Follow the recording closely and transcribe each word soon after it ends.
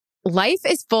Life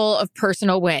is full of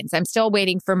personal wins. I'm still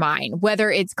waiting for mine.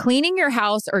 Whether it's cleaning your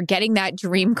house or getting that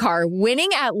dream car, winning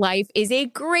at life is a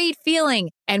great feeling.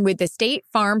 And with the State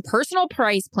Farm Personal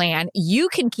Price Plan, you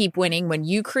can keep winning when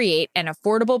you create an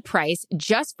affordable price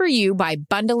just for you by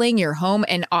bundling your home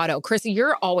and auto. Krista,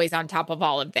 you're always on top of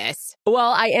all of this.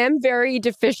 Well, I am very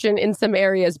deficient in some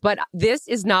areas, but this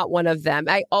is not one of them.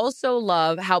 I also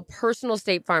love how personal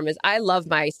State Farm is. I love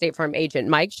my State Farm agent,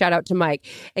 Mike. Shout out to Mike.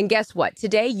 And guess what?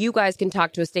 Today, you guys can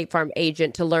talk to a State Farm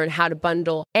agent to learn how to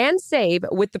bundle and save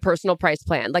with the Personal Price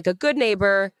Plan. Like a good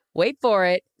neighbor, wait for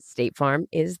it, State Farm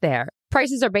is there.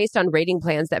 Prices are based on rating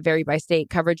plans that vary by state.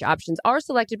 Coverage options are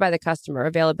selected by the customer.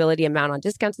 Availability, amount on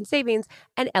discounts and savings,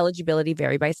 and eligibility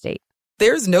vary by state.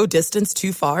 There's no distance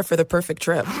too far for the perfect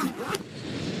trip.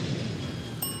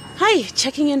 Hi,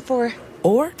 checking in for...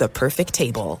 Or the perfect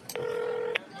table.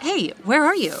 Hey, where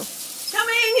are you?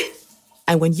 Coming!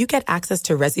 And when you get access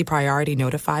to Resi Priority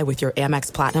Notify with your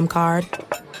Amex Platinum card...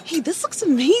 Hey, this looks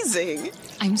amazing.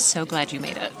 I'm so glad you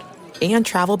made it. And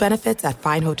travel benefits at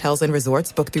fine hotels and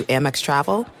resorts booked through Amex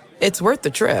Travel, it's worth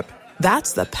the trip.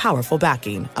 That's the powerful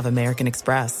backing of American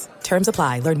Express. Terms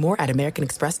apply. Learn more at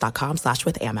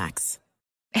americanexpress.com/withAmex.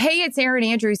 Hey, it's Erin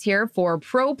Andrews here for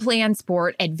Pro Plan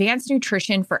Sport, advanced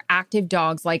nutrition for active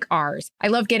dogs like ours. I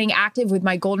love getting active with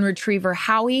my golden retriever,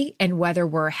 Howie, and whether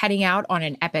we're heading out on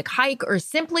an epic hike or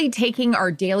simply taking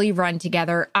our daily run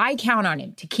together, I count on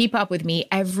him to keep up with me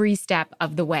every step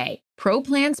of the way. Pro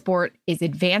Plan Sport is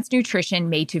advanced nutrition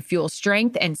made to fuel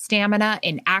strength and stamina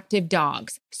in active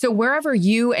dogs. So wherever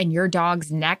you and your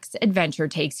dog's next adventure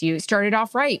takes you, start it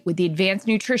off right with the advanced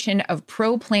nutrition of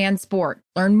Pro Plan Sport.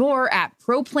 Learn more at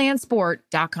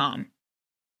ProPlansport.com.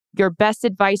 Your best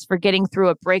advice for getting through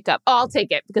a breakup. Oh, I'll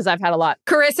take it because I've had a lot.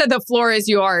 Carissa, the floor is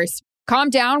yours. Calm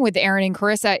Down with Erin and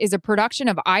Carissa is a production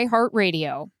of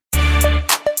iHeartRadio.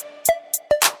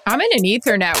 I'm in an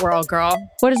Ethernet world, girl.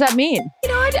 What does that mean? You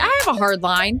know, I have a hard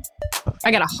line.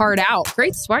 I got a hard out.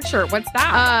 Great sweatshirt. What's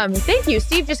that? Thank you.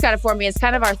 Steve just got it for me. It's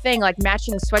kind of our thing, like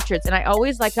matching sweatshirts. And I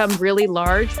always like them really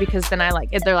large because then they're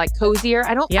like cozier.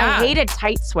 I hate a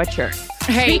tight sweatshirt.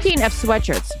 Hey, speaking of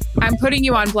sweatshirts, I'm putting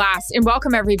you on blast and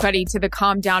welcome everybody to the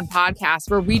Calm Down podcast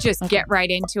where we just get right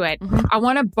into it. Mm-hmm. I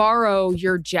want to borrow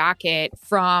your jacket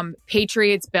from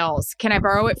Patriots Bills. Can I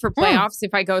borrow it for playoffs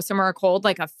if I go somewhere cold,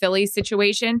 like a Philly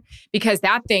situation? Because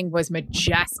that thing was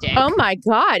majestic. Oh my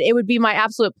God. It would be my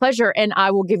absolute pleasure. And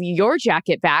I will give you your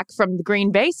jacket back from the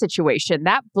Green Bay situation.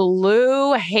 That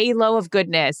blue halo of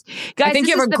goodness. Guys, I think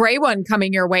you have a gray one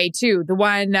coming your way too. The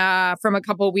one from a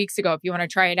couple of weeks ago, if you want to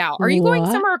try it out. Are you going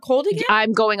somewhere cold again?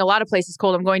 I'm going a lot of places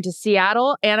cold. I'm going to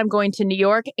Seattle and I'm going to New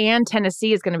York, and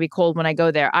Tennessee is going to be cold when I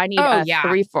go there. I need a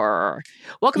 3-4.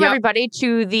 Welcome everybody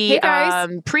to the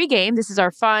pregame. This is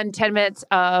our fun 10 minutes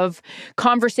of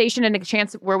conversation and a time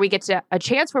where we get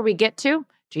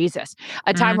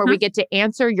to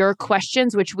answer your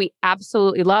questions, which we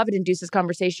absolutely love. It induces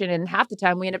conversation, and half the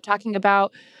time we end up talking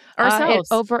about ourselves.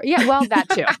 That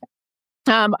too.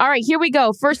 All right, here we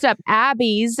go. First up,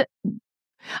 Abby's.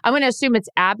 I'm going to assume it's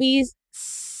Abby's.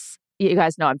 You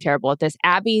guys know I'm terrible at this.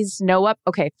 Abby's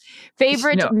okay.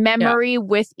 Favorite memory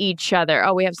with each other.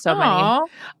 Oh, we have so many.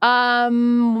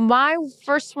 My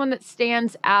first one that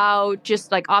stands out,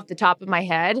 just like off the top of my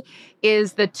head,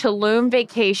 is the Tulum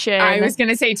vacation. I was going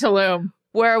to say Tulum.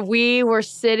 Where we were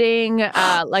sitting,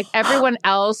 like everyone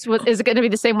else is it going to be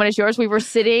the same one as yours? We were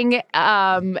sitting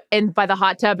by the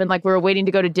hot tub and like we were waiting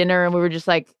to go to dinner, and we were just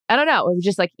like, I don't know, it was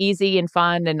just like easy and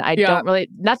fun, and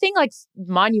nothing like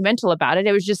monumental about it.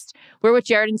 It was just, we're with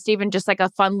Jared and Steven, just like a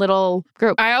fun little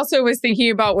group. I also was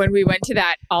thinking about when we went to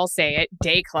that, I'll say it,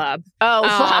 day club. Oh,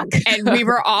 fuck. And we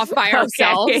were off by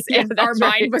ourselves and our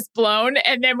mind was blown.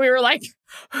 And then we were like,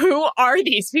 who are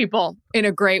these people? In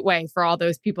a great way for all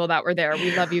those people that were there.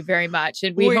 We love you very much.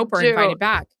 And we hope we're invited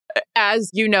back. As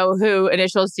you know, who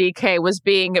initials DK was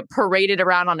being paraded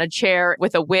around on a chair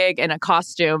with a wig and a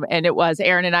costume. And it was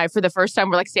Aaron and I, for the first time,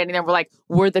 we're like standing there. We're like,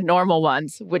 we're the normal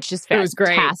ones, which is fantastic. It was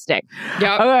great.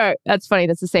 Yep. All right. That's funny.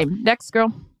 That's the same. Next,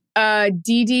 girl.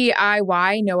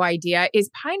 DDIY, no idea. Is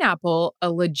pineapple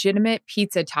a legitimate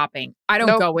pizza topping? I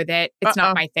don't go with it. It's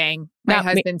not my thing. My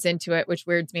husband's into it, which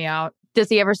weirds me out. Does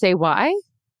he ever say why?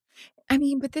 I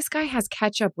mean, but this guy has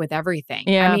ketchup with everything.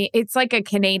 Yeah. I mean, it's like a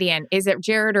Canadian. Is it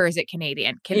Jared or is it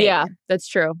Canadian? Yeah, that's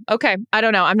true. Okay. I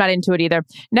don't know. I'm not into it either.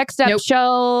 Next up, Nope.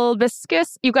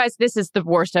 Shelbiscus. You guys, this is the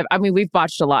worst. I mean, we've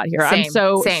botched a lot here. I'm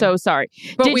so sorry.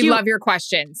 But we love your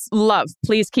questions. Love.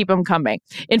 Please keep them coming.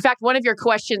 In fact, one of your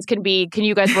questions can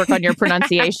you guys work on your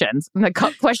pronunciations?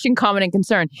 The question, comment, and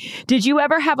concern. Did you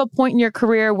ever have a point in your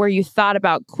career where you thought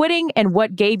about quitting, and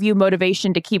what gave you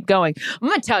motivation to keep going? I'm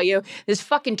going to tell you, this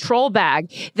fucking troll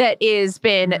bag that has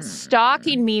been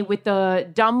stalking me with the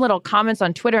dumb little comments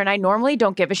on Twitter. And I normally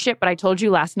don't give a shit, but I told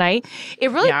you last night, it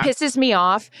really pisses me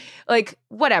off. Like,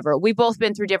 whatever. We've both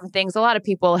been through different things. A lot of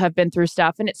people have been through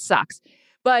stuff and it sucks.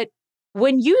 But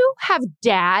when you have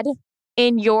dad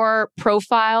in your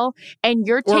profile and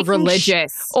you're taking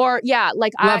religious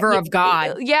lover of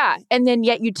God. Yeah. And then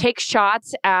yet you take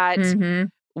shots at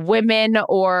women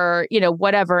or,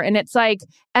 whatever. And it's like,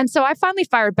 and so I finally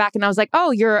fired back and I was like,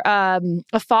 oh, you're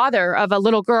a father of a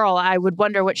little girl. I would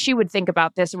wonder what she would think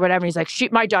about this or whatever. And he's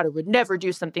like, my daughter would never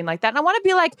do something like that. And I want to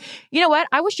be like, you know what?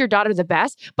 I wish your daughter the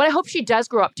best, but I hope she does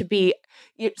grow up to be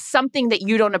something that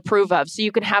you don't approve of, so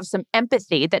you can have some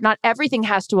empathy that not everything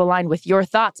has to align with your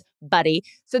thoughts, buddy.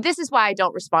 So this is why I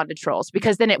don't respond to trolls,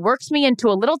 because then it works me into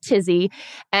a little tizzy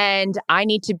and I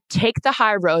need to take the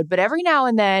high road. But every now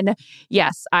and then,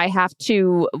 yes, I have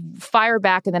to fire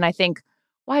back. And then I think,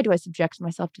 why do I subject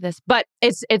myself to this? But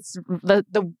it's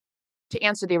the to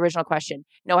answer the original question.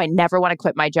 No, I never want to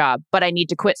quit my job, but I need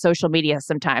to quit social media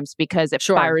sometimes because it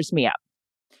fires me up.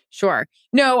 Sure.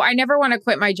 No, I never want to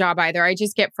quit my job either. I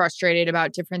just get frustrated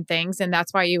about different things. And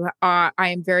that's why I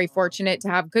am very fortunate to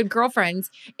have good girlfriends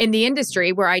in the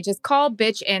industry where I just call,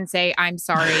 bitch, and say, I'm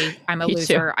sorry, I'm a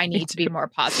loser. I need to be more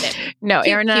positive. No,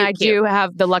 Erin and I do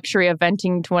have the luxury of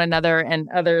venting to one another and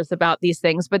others about these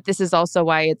things. But this is also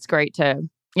why it's great to,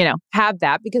 have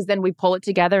that, because then we pull it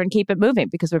together and keep it moving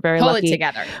because we're very lucky.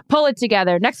 Pull it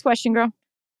together. Next question, girl.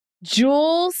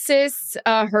 Jewel Sis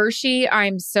Hershey,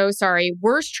 I'm so sorry.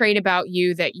 Worst trait about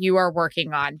you that you are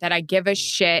working on, that I give a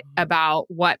shit about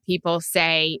what people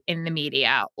say in the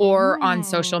media or on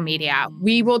social media.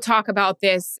 We will talk about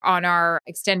this on our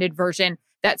extended version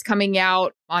that's coming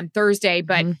out on Thursday,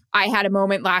 but I had a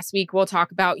moment last week. We'll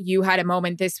talk about you had a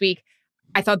moment this week.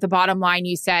 I thought the bottom line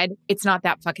you said, it's not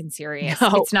that fucking serious.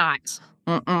 No. It's not.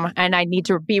 And I need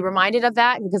to be reminded of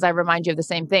that because I remind you of the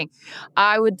same thing.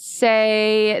 I would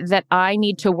say that I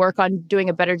need to work on doing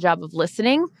a better job of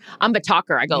listening. I'm a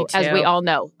talker. I go, as we all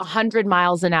know, 100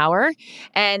 miles an hour.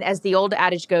 And as the old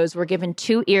adage goes, we're given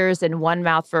 2 ears and 1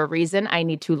 mouth for a reason. I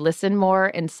need to listen more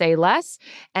and say less.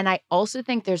 And I also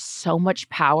think there's so much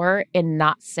power in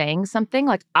not saying something.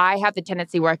 Like, I have the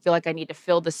tendency where I feel like I need to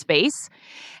fill the space.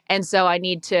 And so I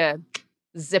need to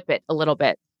zip it a little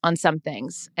bit on some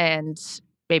things and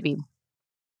maybe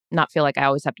not feel like I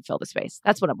always have to fill the space.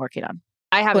 That's what I'm working on.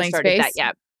 I haven't started that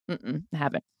yet. I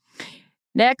haven't.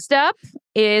 Next up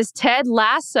is Ted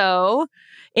Lasso.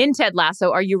 In Ted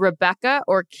Lasso, are you Rebecca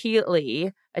or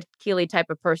Keely? A Keely type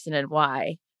of person, and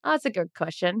why? Oh, that's a good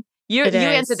question. You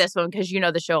answer this one because you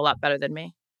know the show a lot better than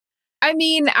me. I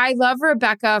mean, I love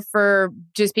Rebecca for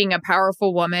just being a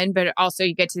powerful woman, but also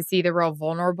you get to see the real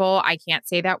vulnerable, I can't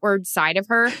say that word, side of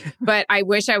her. But I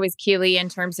wish I was Keely in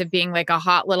terms of being like a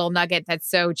hot little nugget that's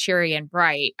so cheery and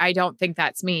bright. I don't think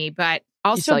that's me, but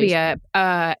I'll still be an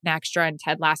extra in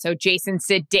Ted Lasso. Jason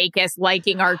Sudeikis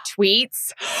liking our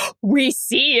tweets. We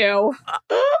see you.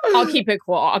 I'll keep it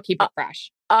cool. I'll keep it fresh.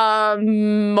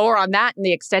 More on that in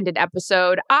the extended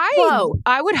episode.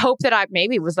 I would hope that I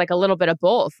maybe was like a little bit of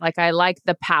both. Like, I like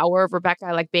the power of Rebecca.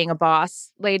 I like being a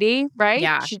boss lady, right?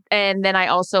 Yeah. And then I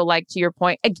also like, to your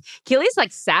point, Keely's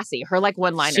like sassy. Her like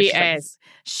one-liner. She is.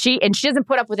 She doesn't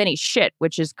put up with any shit,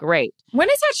 which is great. When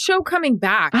is that show coming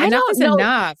back? Enough is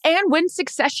enough. And when's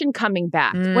Succession coming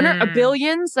back? When are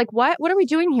Billions? Like, what are we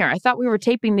doing here? I thought we were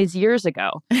taping these years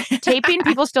ago. Taping?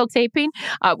 People still taping?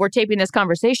 We're taping this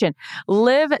conversation.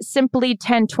 Live Simply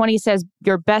 1020 says,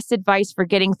 your best advice for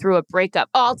getting through a breakup.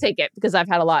 Oh, I'll take it because I've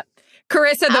had a lot.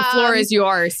 Carissa, the floor is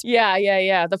yours.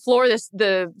 Yeah. The floor,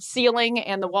 the ceiling,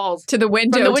 and the walls. To the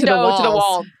window, to the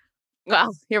wall.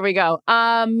 Well, here we go.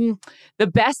 The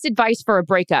best advice for a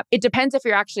breakup. It depends if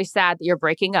you're actually sad that you're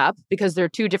breaking up, because there are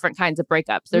 2 different kinds of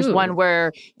breakups. There's one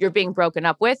where you're being broken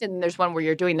up with, and there's one where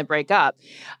you're doing the breakup.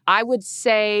 I would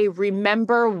say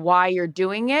remember why you're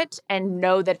doing it and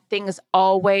know that things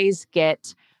always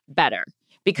get better.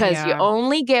 Because you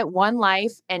only get one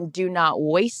life, and do not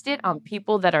waste it on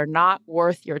people that are not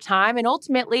worth your time. And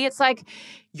ultimately, it's like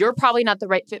you're probably not the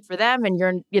right fit for them,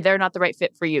 and they're not the right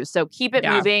fit for you. So keep it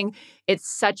moving. It's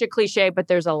such a cliche, but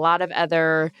there's a lot of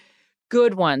other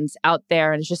good ones out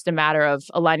there. And it's just a matter of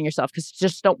aligning yourself because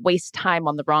just don't waste time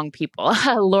on the wrong people.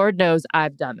 Lord knows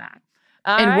I've done that.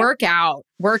 And work out.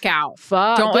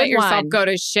 Don't let yourself go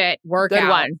to shit. Work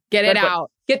out. Get it out.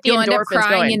 Get the You'll end up endorphins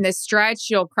crying going. in the stretch.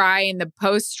 You'll cry in the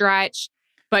post stretch,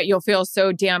 but you'll feel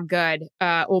so damn good.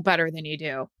 Better than you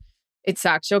do. It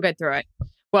sucks. You'll get through it.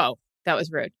 Whoa, that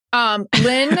was rude.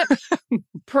 Lynn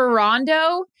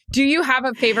Perrondo, do you have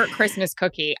a favorite Christmas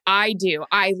cookie? I do.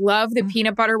 I love the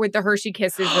peanut butter with the Hershey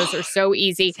Kisses. Those are so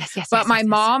easy. But my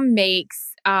mom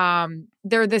makes,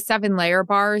 they're the 7-layer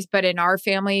bars, but in our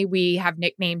family, we have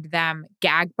nicknamed them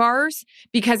gag bars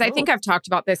because I think I've talked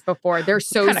about this before. They're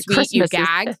so sweet, you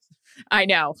gag. I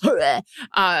know.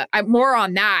 I'm more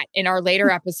on that in our later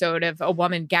episode of a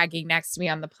woman gagging next to me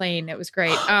on the plane. It was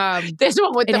great. This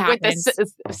one with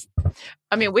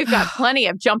I mean, we've got plenty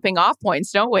of jumping off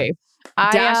points, don't we?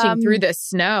 Dashing through the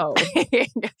snow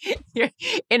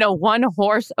in a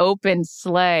 1-horse open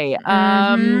sleigh.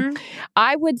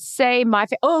 I would say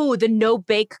the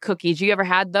no-bake cookies. You ever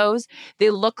had those? They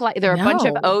look like they're a bunch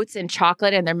of oats and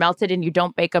chocolate, and they're melted, and you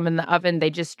don't bake them in the oven. They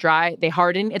just dry. They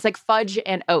harden. It's like fudge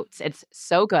and oats. It's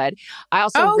so good. I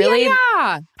also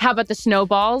How about the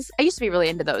snowballs? I used to be really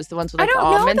into those. The ones with like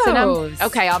almonds in them.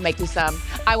 Okay, I'll make you some.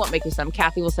 I won't make you some.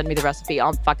 Kathy will send me the recipe.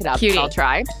 I'll fuck it up. Cutie. I'll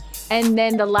try. And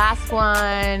then the last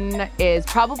one is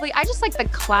probably, I just like the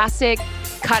classic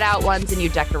cutout ones and you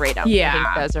decorate them. Yeah. I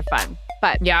think those are fun.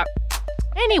 But yeah.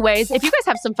 Anyways, if you guys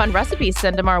have some fun recipes,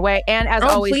 send them our way. And as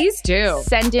always, please do.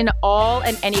 Send in all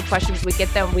and any questions. We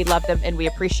get them. We love them. And we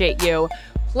appreciate you.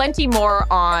 Plenty more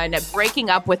on breaking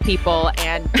up with people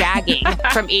and gagging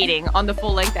from eating on the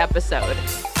full-length episode.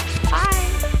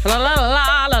 Bye. La la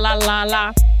la la la la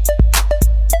la.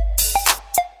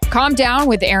 Calm Down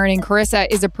with Aaron and Carissa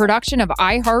is a production of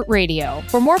iHeartRadio.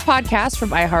 For more podcasts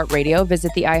from iHeartRadio,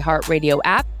 visit the iHeartRadio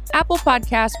app, Apple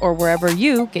Podcasts, or wherever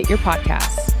you get your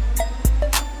podcasts.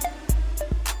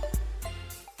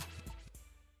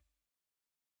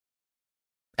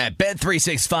 At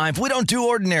Bet365, we don't do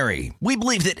ordinary. We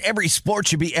believe that every sport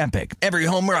should be epic. Every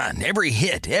home run, every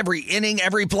hit, every inning,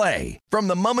 every play. From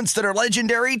the moments that are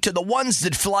legendary to the ones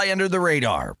that fly under the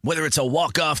radar. Whether it's a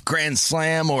walk-off grand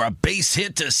slam or a base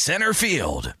hit to center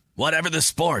field. Whatever the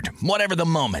sport, whatever the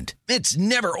moment. It's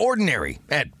never ordinary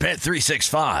at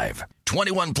Bet365.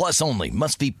 21 plus only.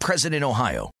 Must be present in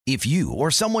Ohio. If you or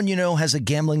someone you know has a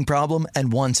gambling problem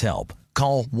and wants help,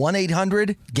 call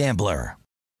 1-800-GAMBLER.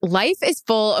 Life is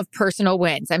full of personal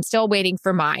wins. I'm still waiting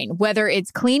for mine. Whether it's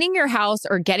cleaning your house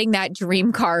or getting that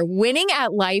dream car, winning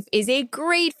at life is a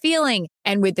great feeling.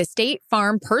 And with the State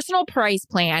Farm Personal Price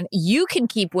Plan, you can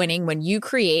keep winning when you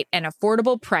create an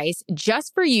affordable price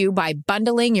just for you by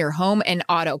bundling your home and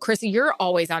auto. Chrissy, you're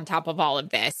always on top of all of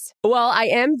this. Well, I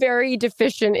am very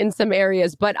deficient in some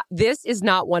areas, but this is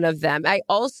not one of them. I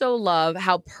also love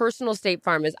how personal State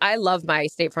Farm is. I love my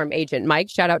State Farm agent, Mike.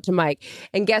 Shout out to Mike.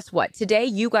 And guess what? Today,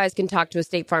 you guys can talk to a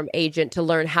State Farm agent to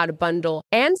learn how to bundle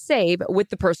and save with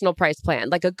the Personal Price Plan.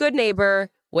 Like a good neighbor,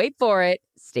 wait for it,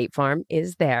 State Farm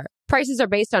is there. Prices are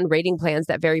based on rating plans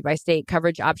that vary by state.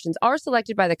 Coverage options are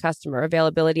selected by the customer.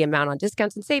 Availability, amount on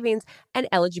discounts and savings, and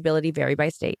eligibility vary by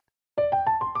state.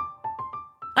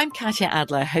 I'm Katya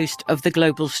Adler, host of The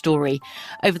Global Story.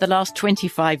 Over the last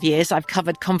 25 years, I've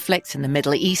covered conflicts in the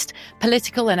Middle East,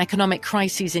 political and economic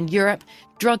crises in Europe,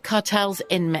 drug cartels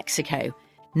in Mexico.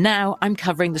 Now I'm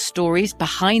covering the stories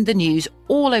behind the news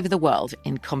all over the world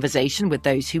in conversation with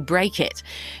those who break it.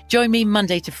 Join me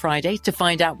Monday to Friday to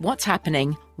find out what's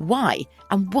happening, why,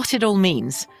 and what it all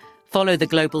means. Follow The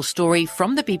Global Story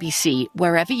from the BBC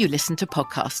wherever you listen to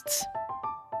podcasts.